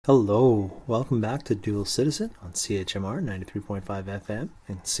Hello, welcome back to Dual Citizen on CHMR 93.5 FM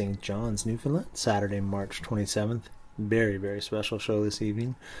in St. John's, Newfoundland, Saturday, March 27th. Very special show this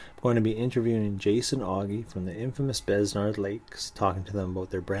evening. I'm going to be interviewing Jace and Oggy from the infamous Besnard Lakes, talking to them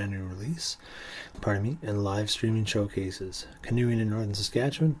about their brand new release, and live streaming showcases, canoeing in northern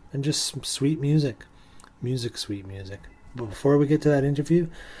Saskatchewan, and just some sweet music. Sweet music. But before we get to that interview,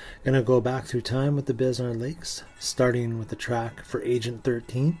 I'm going to go back through time with the Besnard Lakes, starting with the track for Agent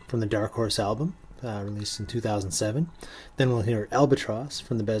 13 from the Dark Horse album, released in 2007. Then we'll hear Albatross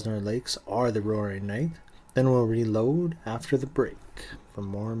from the Besnard Lakes, Are the Roaring Night. Then we'll reload after the break for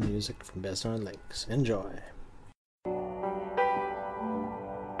more music from Besnard Lakes. Enjoy.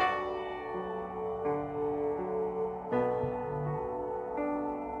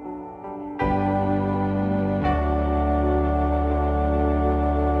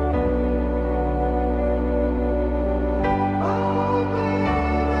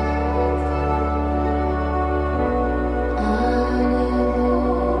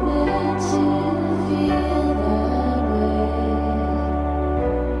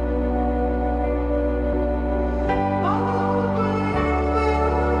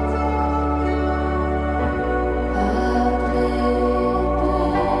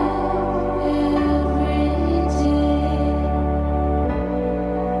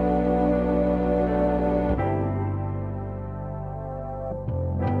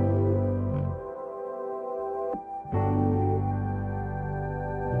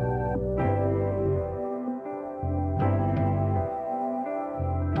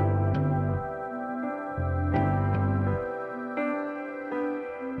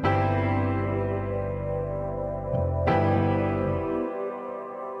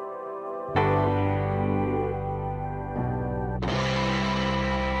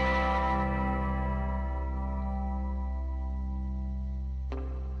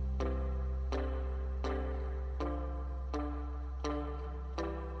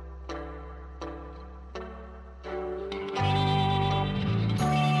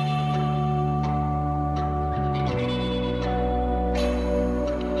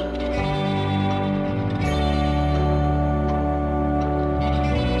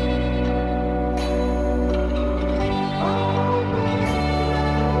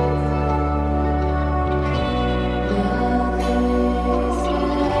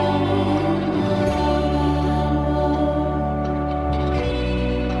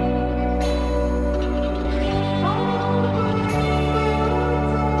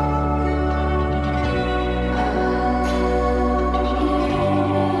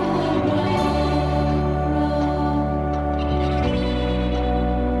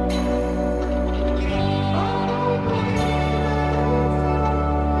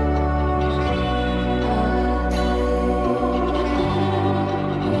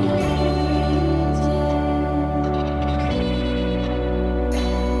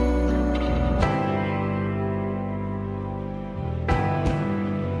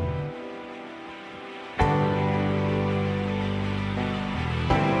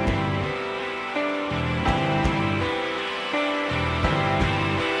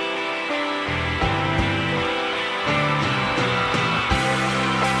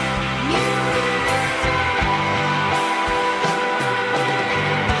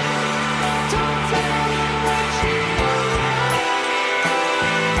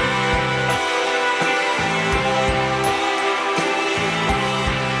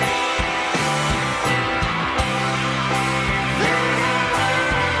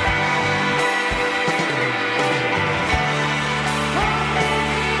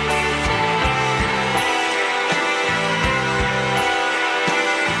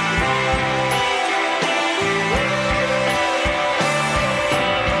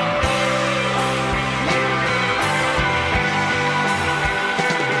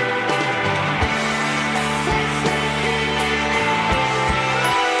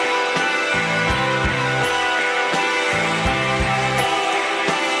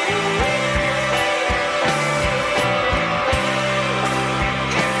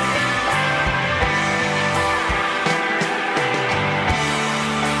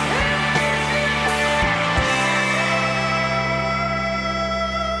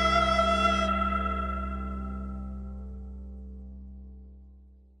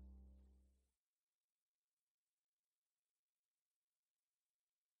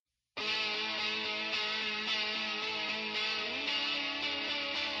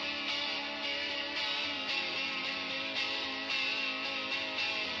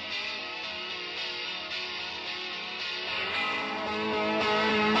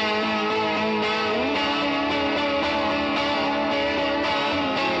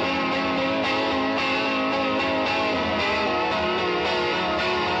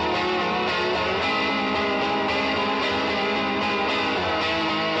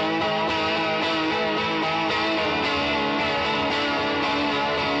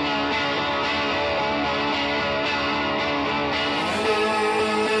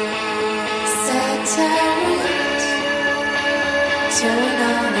 turn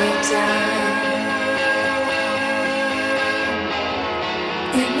on a dime.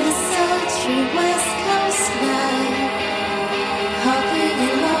 In the sultry West Coast night, hoping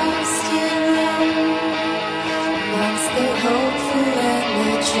and lost in love, once the hopeful and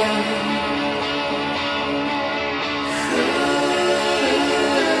the young.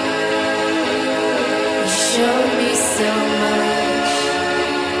 You showed me so much.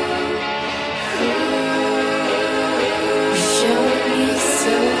 You showed me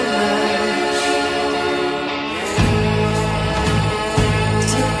so much.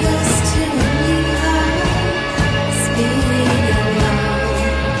 Took us to a new height, speeding along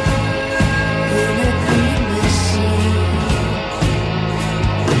in a green machine,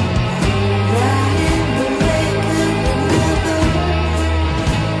 right in the wake of another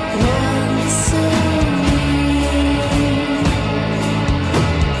one so near.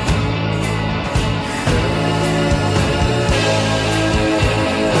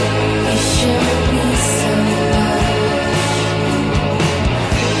 You showed me so much.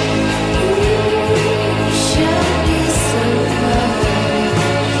 You showed me so much.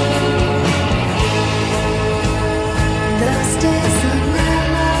 Those days are now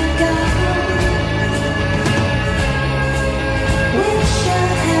long gone. Wish I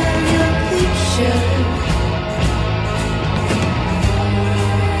had your picture.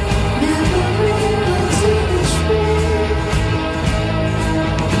 Never able to the truth.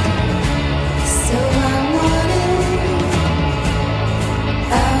 So I wanted to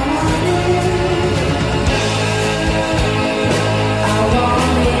help you. I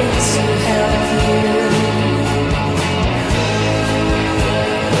wanted to help you. And I wanted to help you.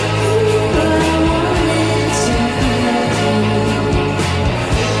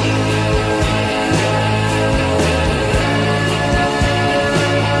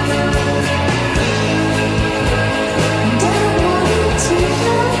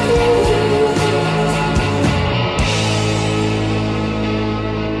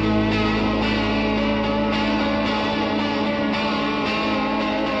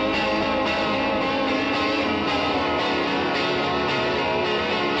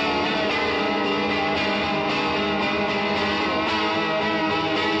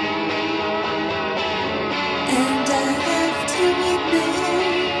 And I have to admit,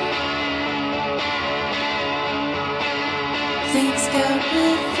 things got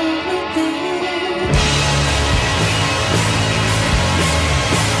rough for a bit. And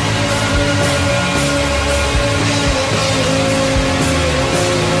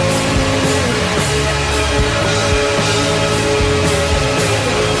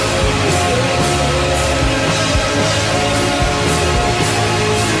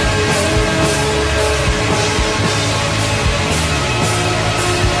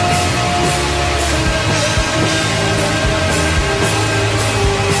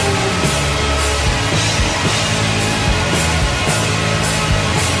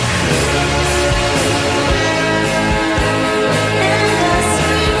I scream for you. There goes my man. And I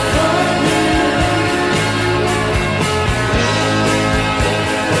scream for you. There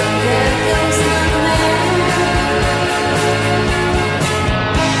goes my man.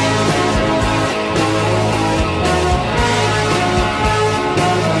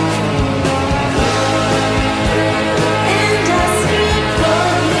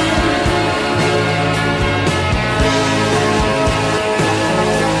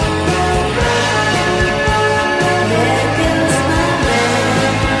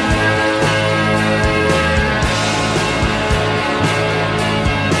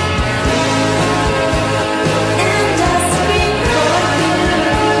 And I scream for you.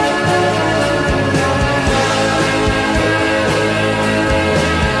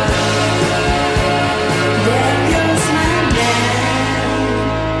 There goes my man.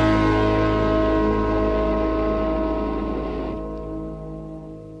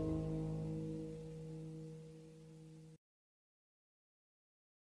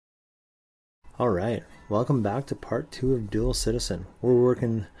 All right, welcome back to part 2 of Dual Citizen. We're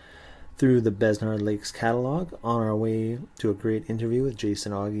working through the Besnard Lakes catalog on our way to a great interview with Jace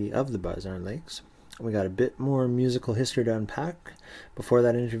and Oggy of the Besnard Lakes. We got a bit more musical history to unpack before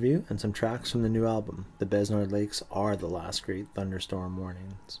that interview and some tracks from the new album. The Besnard Lakes are the last great thunderstorm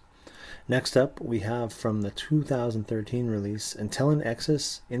warnings. Next up, we have from the 2013 release Until an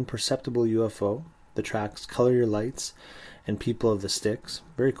Excess Imperceptible UFO, the tracks Color Your Lights and People of the Sticks.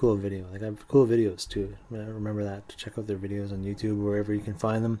 Very cool video. They have cool videos too. I remember that. Check out their videos on YouTube, wherever you can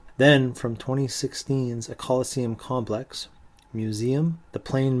find them. Then from 2016's A Coliseum Complex Museum, The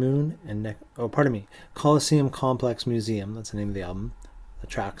Plain Moon, and Coliseum Complex Museum. That's the name of the album. The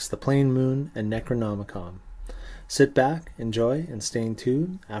tracks The Plain Moon and Necronomicon. Sit back, enjoy, and stay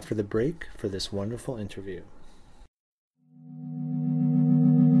tuned after the break for this wonderful interview.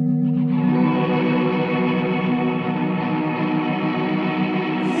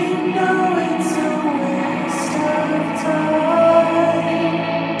 You know it's a waste of time.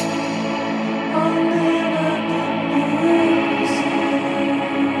 I'll never lose you.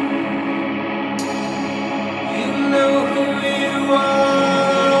 You know who you are.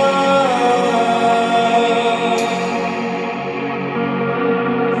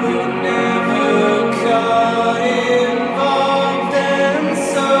 You'll never come.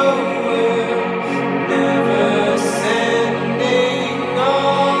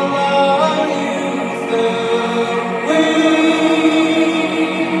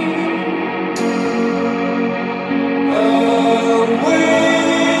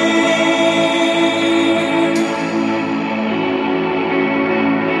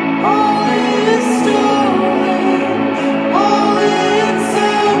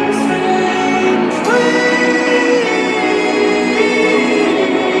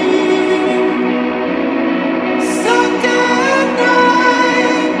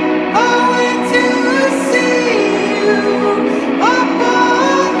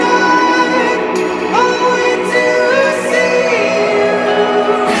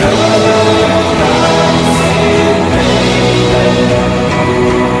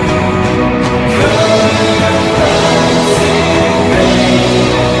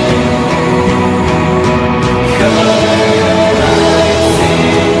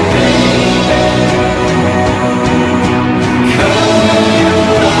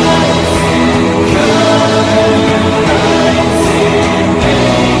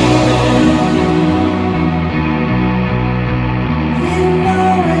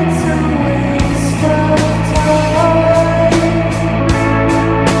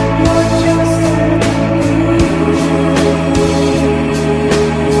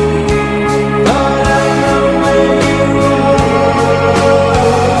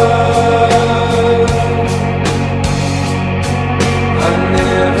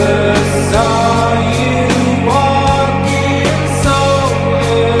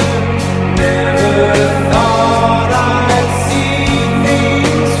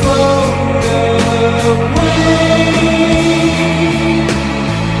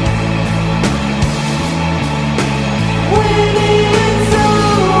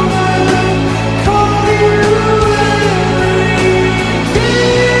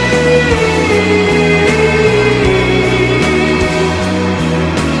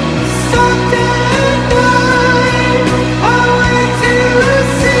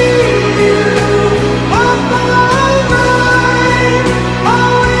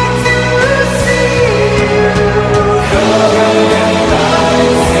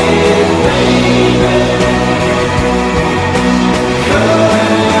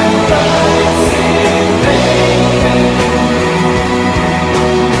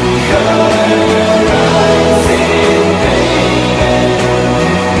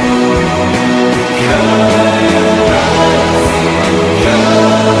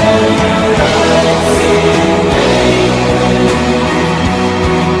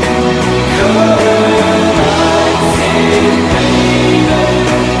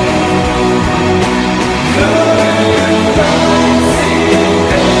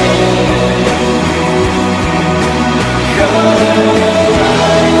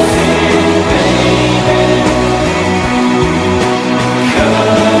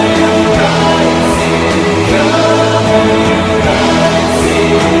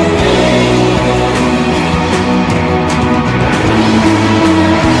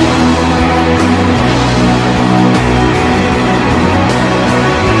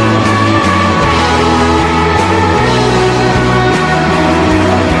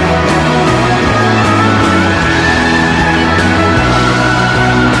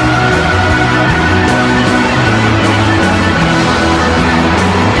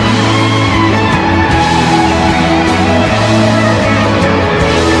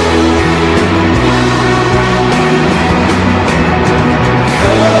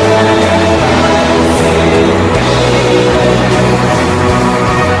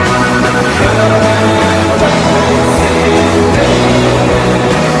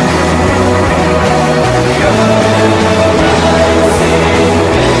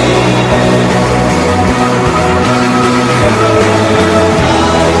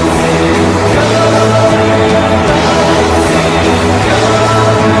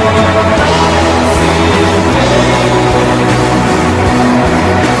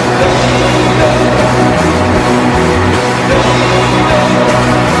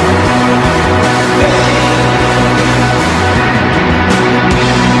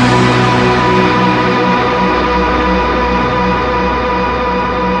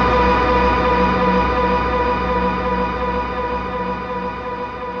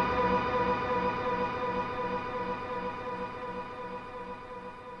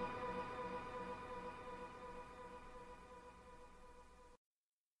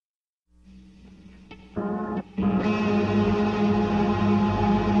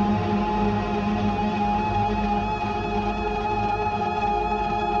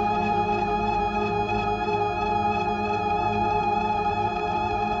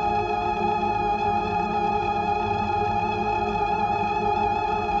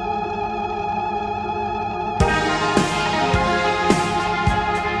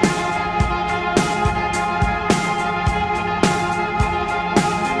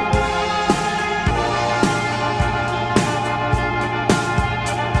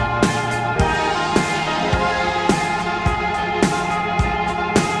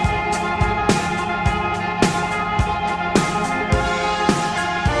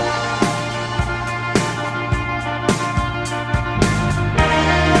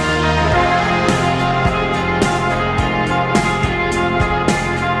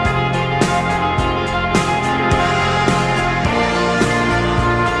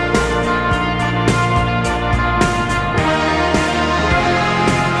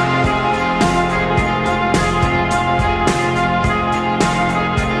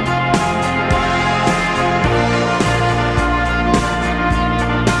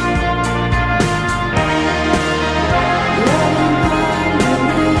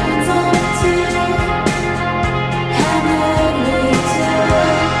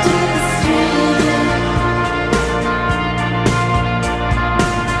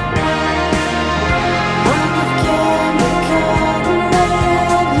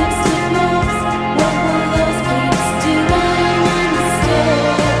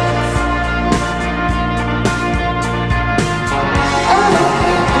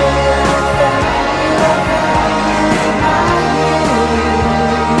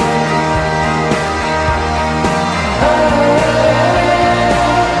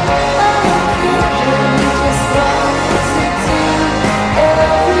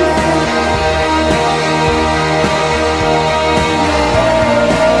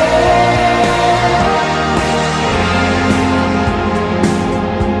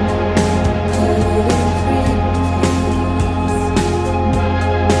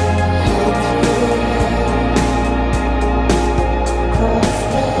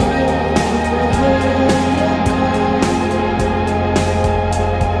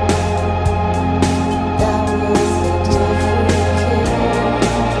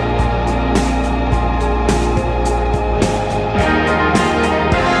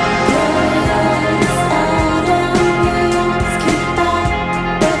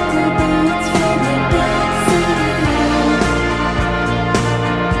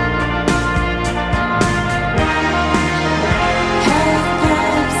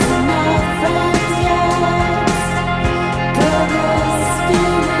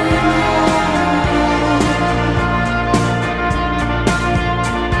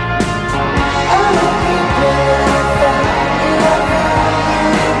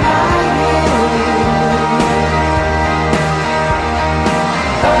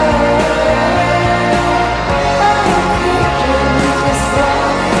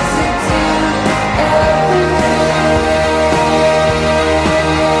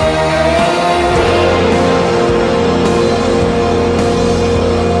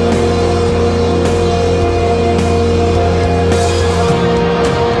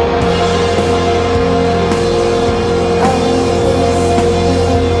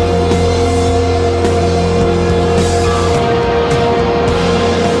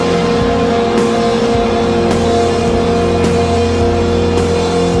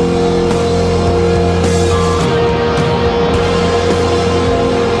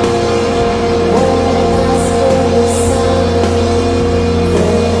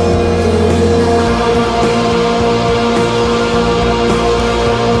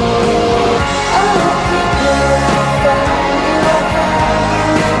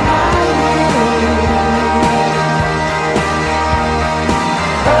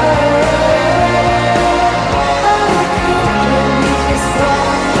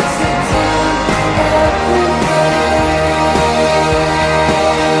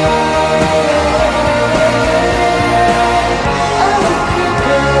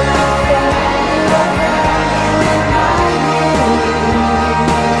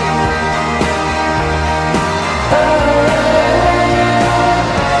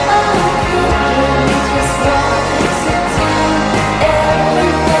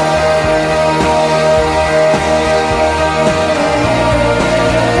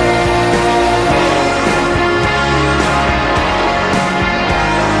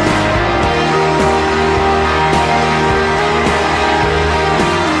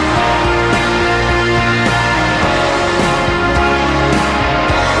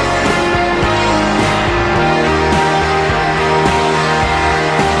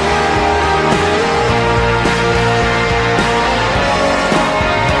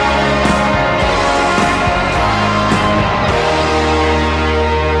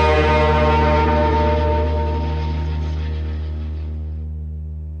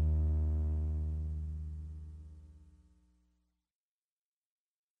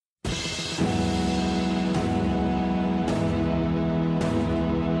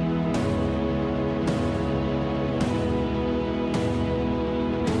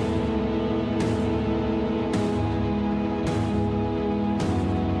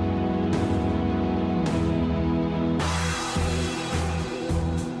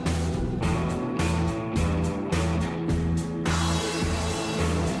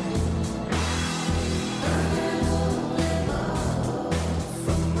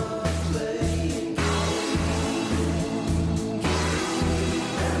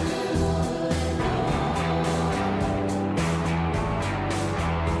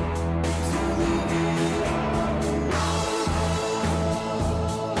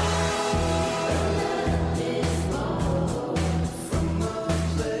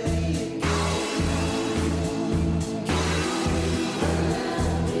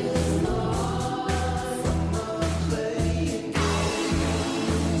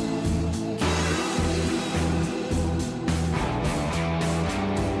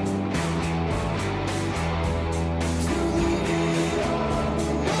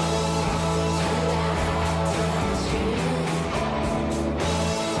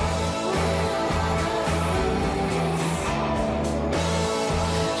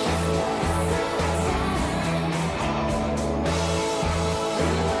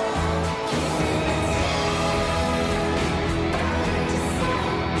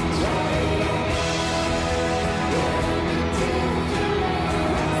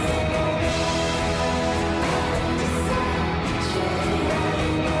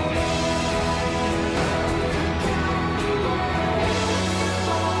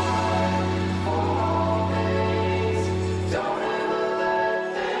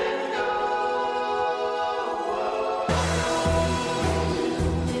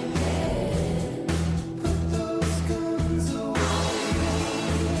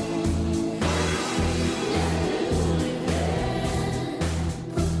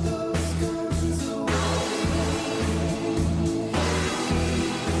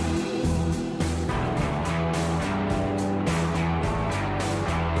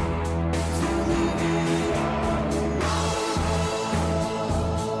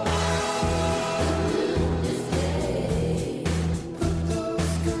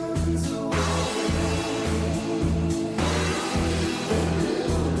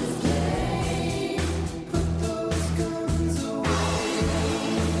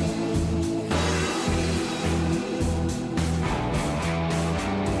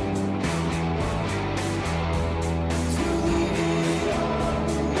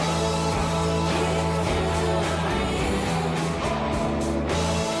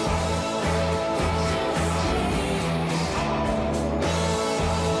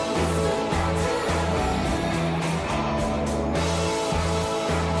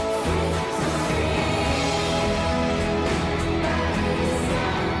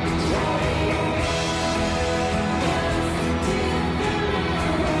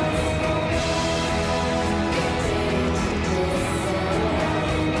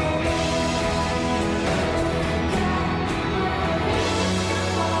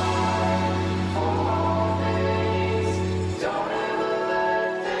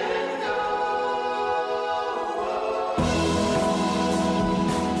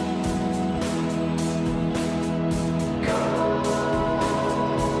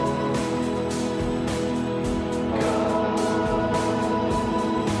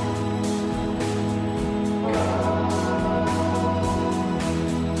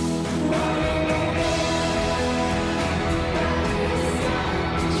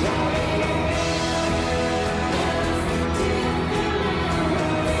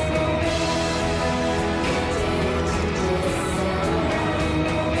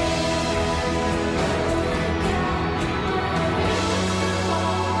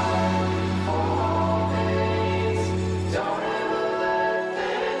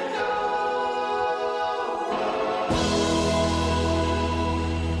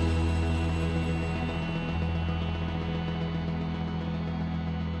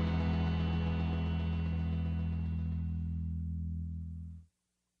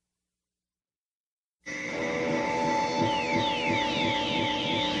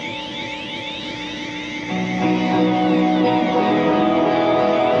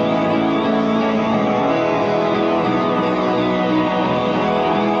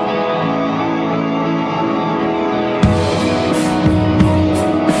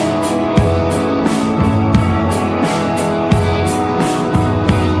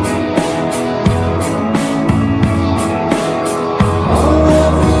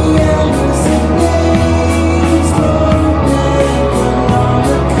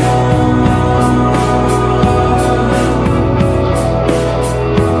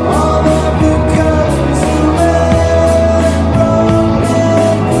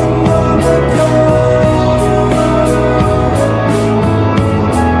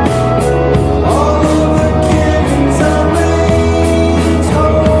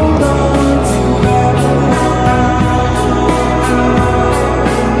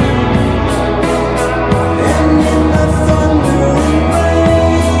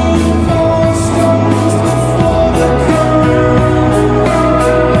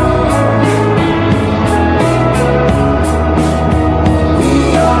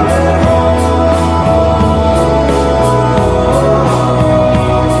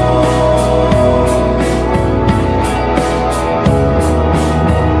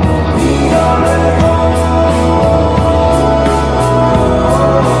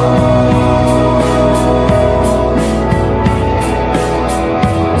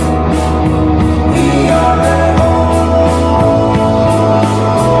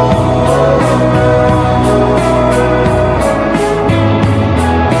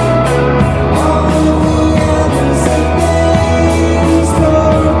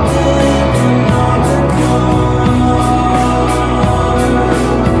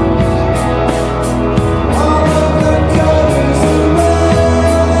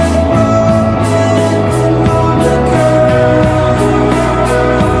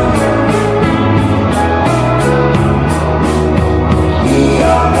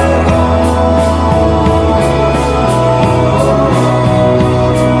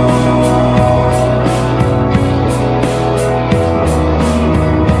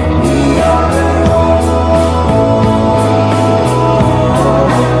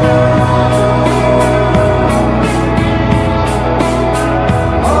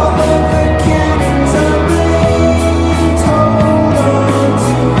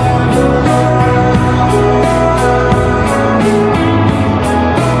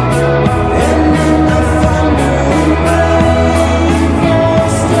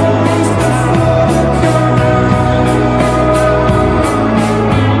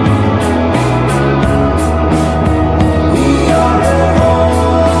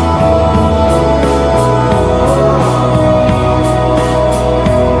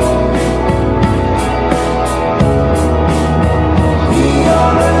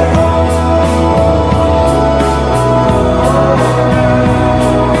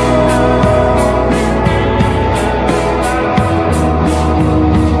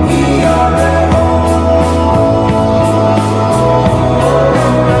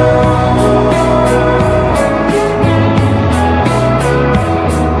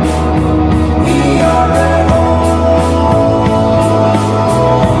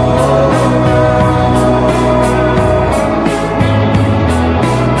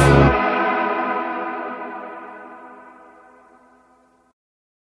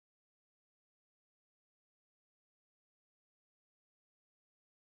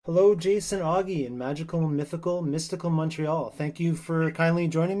 Hello, Jace and Oggy in magical, mythical, mystical Montreal. Thank you for kindly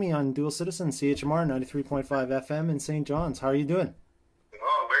joining me on Dual Citizen CHMR 93.5 FM in St. John's. How are you doing?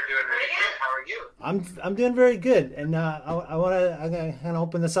 Oh, we're doing really good. How are you? I'm doing very good, and I'm gonna kind of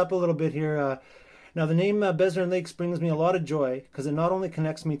open this up a little bit here. Now, the name Besnard Lakes brings me a lot of joy because it not only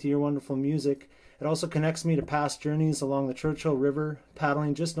connects me to your wonderful music, it also connects me to past journeys along the Churchill River,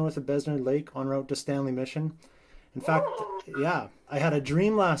 paddling just north of Besnard Lake en route to Stanley Mission. In fact, yeah, I had a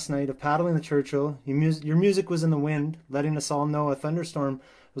dream last night of paddling the Churchill. Your music was in the wind, letting us all know a thunderstorm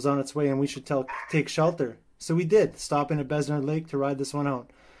was on its way and we should take shelter. So we did, stopping at Besnard Lake to ride this one out.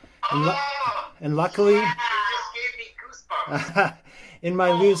 And luckily, You just gave me goosebumps. in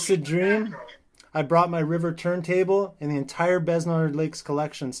my lucid dream, I brought my river turntable and the entire Besnard Lakes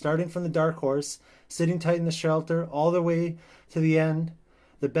collection, starting from the Dark Horse, sitting tight in the shelter, all the way to the end.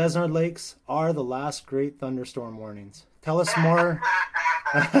 The Besnard Lakes are the last great thunderstorm warnings. Tell us more.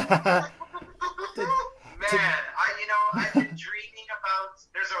 Man, I've been dreaming about.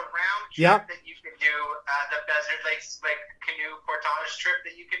 There's a round trip Yep. that you can do, the Besnard Lakes like canoe portage trip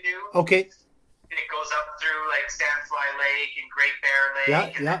that you can do. Okay. And it goes up through like Sandfly Lake and Great Bear Lake, Yeah,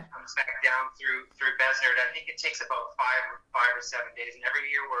 and yeah. then comes back down through Besnard. I think it takes about five or 7 days, and every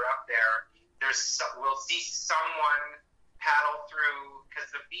year we're up there. We'll see someone paddle through because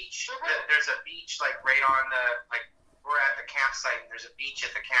the beach. There's a beach like right on the like. We're at the campsite, and there's a beach at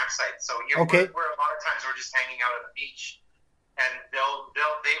the campsite. So Okay. we're a lot of times we're just hanging out at the beach, and they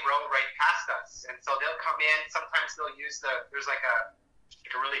row right past us, and so they'll come in. Sometimes they'll use there's like a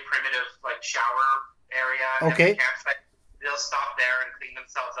really primitive like shower area Okay. at the campsite. They'll stop there and clean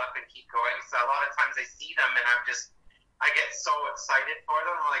themselves up and keep going. So a lot of times I see them, and I get so excited for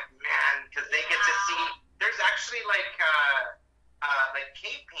them. I'm like, man, because they get to see. There's actually like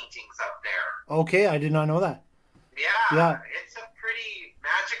cave paintings up there. Okay, I did not know that. Yeah, it's a pretty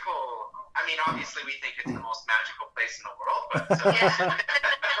magical. I mean, obviously, we think it's the most magical place in the world, but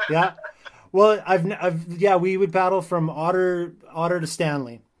Yeah. Well, yeah, we would paddle from Otter to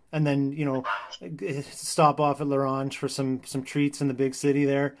Stanley, and then stop off at L'Orange for some treats in the big city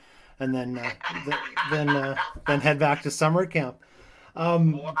there, and then then head back to summer camp.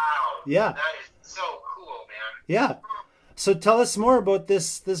 wow, Yeah. that is so cool, man. Yeah. So tell us more about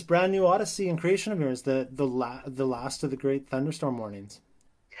this brand new odyssey and creation of yours, the last of the great thunderstorm warnings.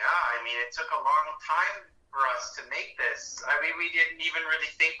 Yeah, I mean, it took a long time for us to make this. I mean, we didn't even really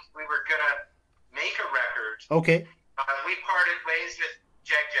think we were gonna make a record. Okay. We parted ways with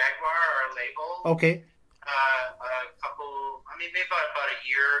Jaguar, our label. Okay. Maybe about a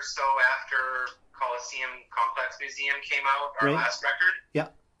year or so after Coliseum Complex Museum came out, our Right. last record. Yeah.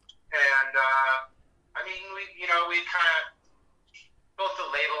 And we kind of, both the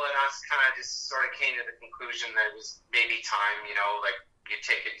label and us kind of just sort of came to the conclusion that it was maybe time, like you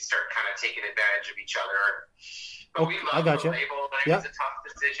start kind of taking advantage of each other. But we I loved gotcha. the label, and it Yeah. was a tough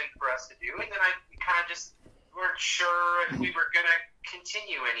decision for us to do. And then we kind of just weren't sure if we were going to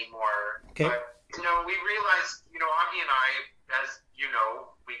continue anymore. Okay. But, we realized, Oggy and I, as you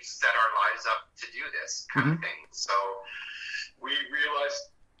know, we set our lives up to do this kind of thing. So we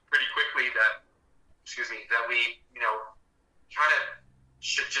realized pretty quickly that we, kind of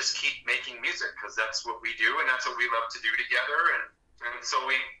should just keep making music because that's what we do and that's what we love to do together. And so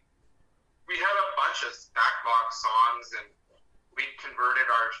we had a bunch of backlog songs, and we converted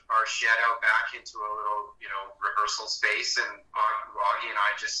our shed out back into a little, rehearsal space, and Oggy and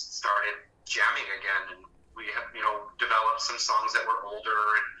I just started jamming again, and we have, developed some songs that were older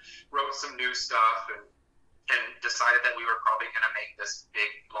and wrote some new stuff, and decided that we were probably going to make this big,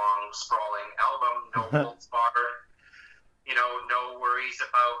 long, sprawling album, no holds barred, no worries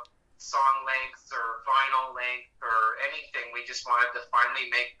about song length or vinyl length or anything. We just wanted to finally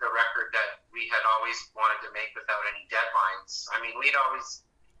make the record that we had always wanted to make without any deadlines. I mean,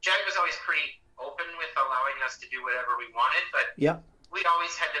 Jag was always pretty open with allowing us to do whatever we wanted, but Yeah. we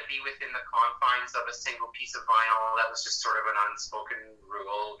always had to be within the confines of a single piece of vinyl. That was just sort of an unspoken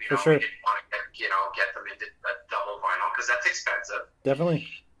rule. For sure. We didn't want to get them into a double vinyl because that's expensive. Definitely.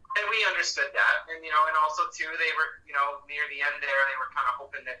 And we understood that. And, and also, too, they were, near the end there, they were kind of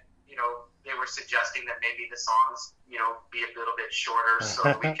hoping that, they were suggesting that maybe the songs, be a little bit shorter so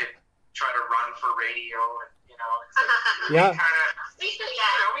that we could try to run for radio. And, so Yeah. we kind of,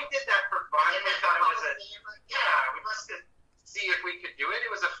 we did that for fun. We thought it was we just to see if we could do it.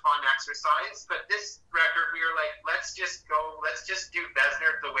 It was a fun exercise. But this record, we were like, let's just do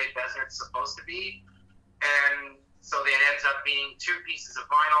Besnard the way Besnard's supposed to be. And so it ends up being 2 pieces of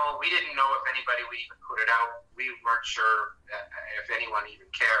vinyl. We didn't know if anybody would even put it out. We weren't sure if anyone even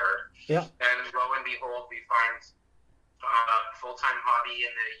cared. Yeah. And lo and behold, we find full-time hobby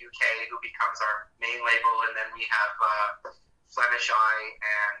in the UK, who becomes our main label, and then we have Flemish Eye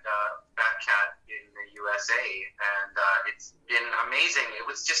and Fat Cat in the USA, and it's been amazing. It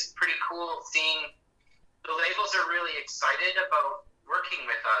was just pretty cool seeing the labels are really excited about working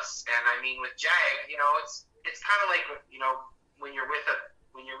with us, and I mean with Jag, you know, it's kind of like, you know, when you're with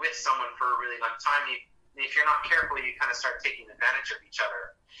someone for a really long time, if you're not careful, you kind of start taking advantage of each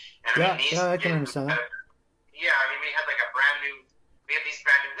other. And I can understand that. Yeah, I mean, we have these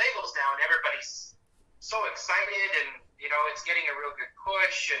brand new labels now, and everybody's so excited, and you know, it's getting a real good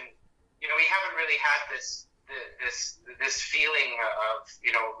push, and you know, we haven't really had this feeling of,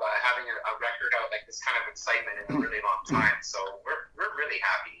 you know, having a record out, like this kind of excitement in a really long time. So we're really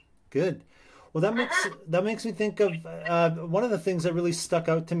happy. Good. Well, that makes me think of one of the things that really stuck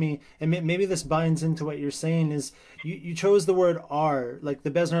out to me, and maybe this binds into what you're saying, is you chose the word "are," like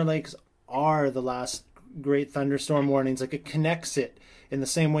the Besnard Lakes are the last great thunderstorm warnings. Like it connects it in the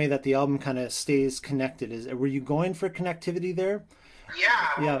same way that the album kind of stays connected. Were you going for connectivity there? Yeah.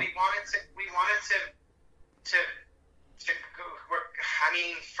 Well, we wanted to I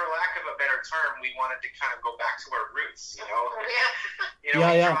mean, for lack of a better term, we wanted to kind of go back to our roots, you know? You know,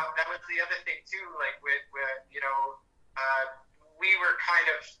 that was the other thing, too, like, with you know, we were kind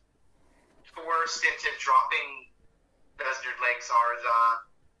of forced into dropping Besnard Lakes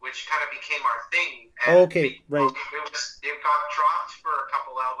which kind of became our thing. And right. It got dropped for a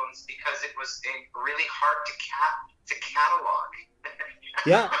couple albums because it was really hard to catalog.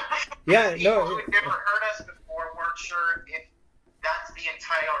 People who had never heard us before weren't sure if that's the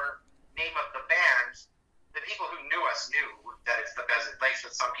entire name of the band. The people who knew us knew that it's the Besnard Lakes,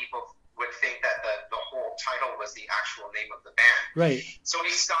 but some people would think that the whole title was the actual name of the band. Right. So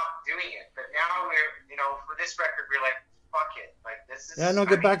we stopped doing it. But now we're, you know, for this record, we're like, fuck it. Like, this is... Yeah, no,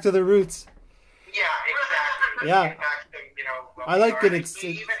 get back to the roots. Yeah, exactly. Yeah. Get back to, you know, I like that it's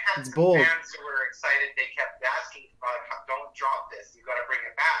bold. Fans who were excited, they kept asking, don't drop this. You got to bring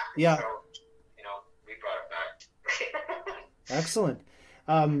it back. Yeah. So, you know, we brought it back. Excellent.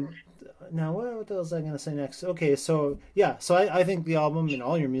 Now, what else was I going to say next? Okay, so I think the album and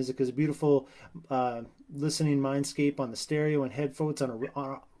all your music is a beautiful listening mindscape on the stereo and headphones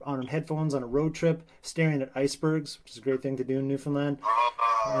on headphones on a road trip, staring at icebergs, which is a great thing to do in Newfoundland.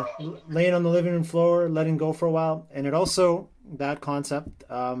 Laying on the living room floor, letting go for a while, and it also, that concept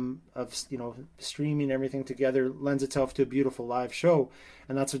of, you know, streaming everything together lends itself to a beautiful live show,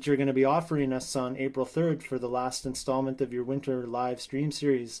 and that's what you're going to be offering us on April 3rd for the last installment of your winter live stream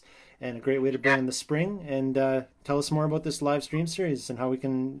series, and a great way to bring in the spring. And tell us more about this live stream series and how we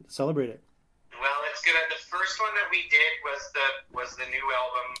can celebrate it. Well, it's gonna. The first one that we did was the new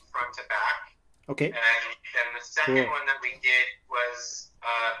album front to back. Okay. And the second one that we did was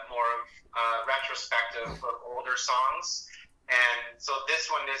more of retrospective of older songs. And so this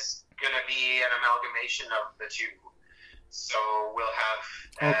one is going to be an amalgamation of the two. So we'll have...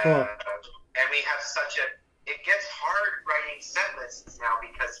 cool. And we have it gets hard writing set lists now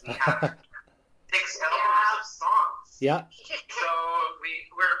because we have 6 albums of songs. Yeah. So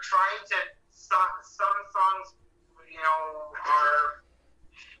we're trying to... Some songs, you know, are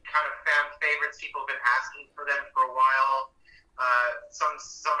kind of fan favorites. People have been asking for them for a while. Some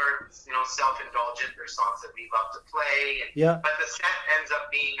are, you know, self-indulgent. They're songs that we love to play. But the set ends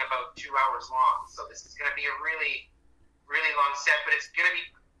up being about 2 hours long. So this is going to be a really, really long set, but it's going to be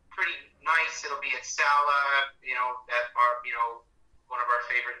pretty nice. It'll be at Sala, you know, that are, you know, one of our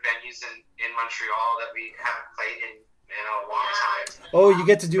favorite venues in Montreal that we haven't played in a long time. Oh, you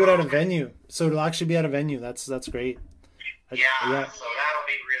get to do it at a venue. So it'll actually be at a venue. That's great. So that'll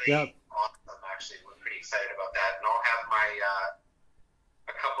be really awesome, actually. We're pretty excited about that. And I'll have my,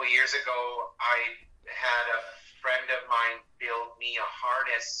 a couple years ago, I had a friend of mine build me a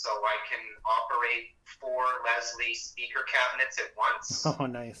harness so I can operate 4 Leslie speaker cabinets at once.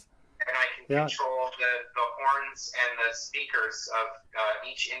 Oh, nice. And I can control the horns and the speakers of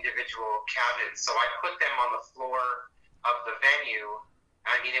each individual cabinet. So I put them on the floor of the venue.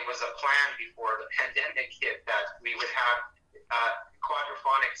 I mean, it was a plan before the pandemic hit that we would have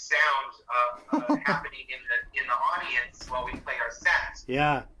quadraphonic sound happening in the audience while we play our set.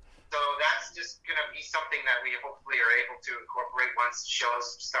 Yeah. So that's just going to be something that we hopefully are able to incorporate once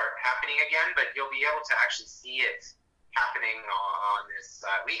shows start happening again. But you'll be able to actually see it happening on this.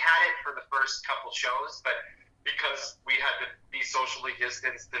 We had it for the first couple shows, but because we had to be socially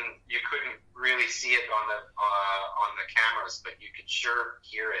distanced, and you couldn't really see it on the cameras, but you could sure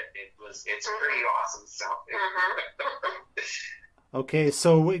hear it. It's pretty awesome sound. Okay,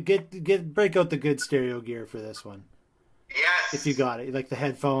 so break out the good stereo gear for this one. Yes. If you got it, like the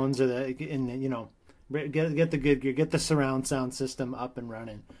headphones or the, you know, Get the good gear. Get the surround sound system up and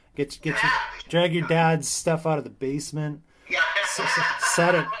running. Drag your dad's stuff out of the basement. Yeah.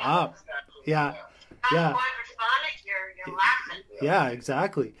 Set it up. Yeah. That's why for Sonic you're laughing. Yeah,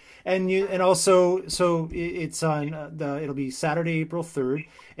 exactly. And also, so it's on it'll be Saturday, April 3rd,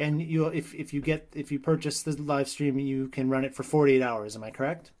 and if you purchase the live stream, you can run it for 48 hours. Am I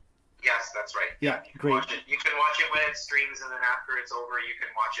correct? Yes, that's right. Yeah, you can great. You can watch it when it streams, and then after it's over, you can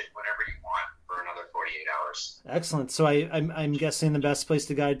watch it whenever you want for another 48 hours. Excellent. So I'm guessing the best place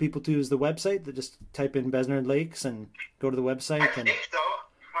to guide people to is the website. That just type in Besnard Lakes and go to the website. I think so.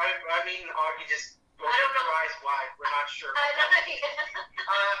 I mean, Oggy just opened her eyes wide. We're not sure.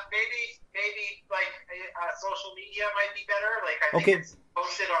 Maybe like social media might be better. Like I think it's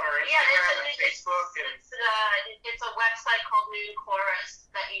posted on our Instagram and Facebook. It's a website called Noon Chorus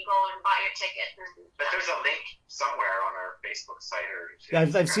that you go and buy your ticket. But there's a link somewhere on our Facebook site or.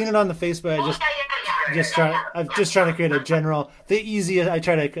 Yeah, I've seen it on the Facebook. I'm just trying to create a general,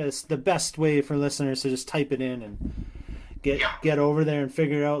 the best way for listeners to just type it in and get over there and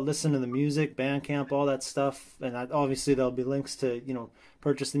figure out, listen to the music, Bandcamp, all that stuff, and obviously there'll be links to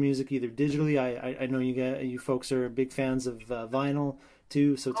purchase the music either digitally. I know you folks are big fans of vinyl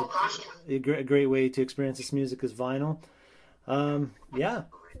too, so it's a great way to experience this music is vinyl. Yeah,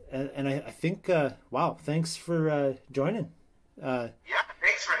 and I think wow, thanks for joining. Yeah,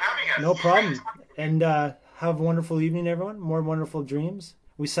 thanks for having us. No problem. And have a wonderful evening, everyone. More wonderful dreams.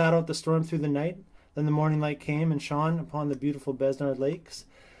 We sat out the storm through the night. Then the morning light came and shone upon the beautiful Besnard Lakes.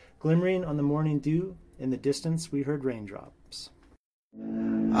 Glimmering on the morning dew, in the distance we heard raindrops.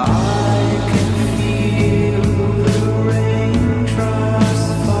 I can feel the raindrops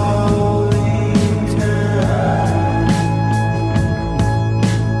falling down.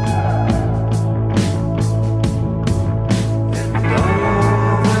 And all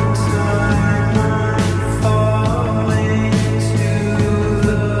the time I'm falling to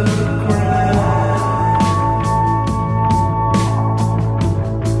the ground.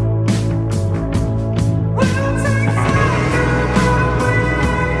 We'll take fire.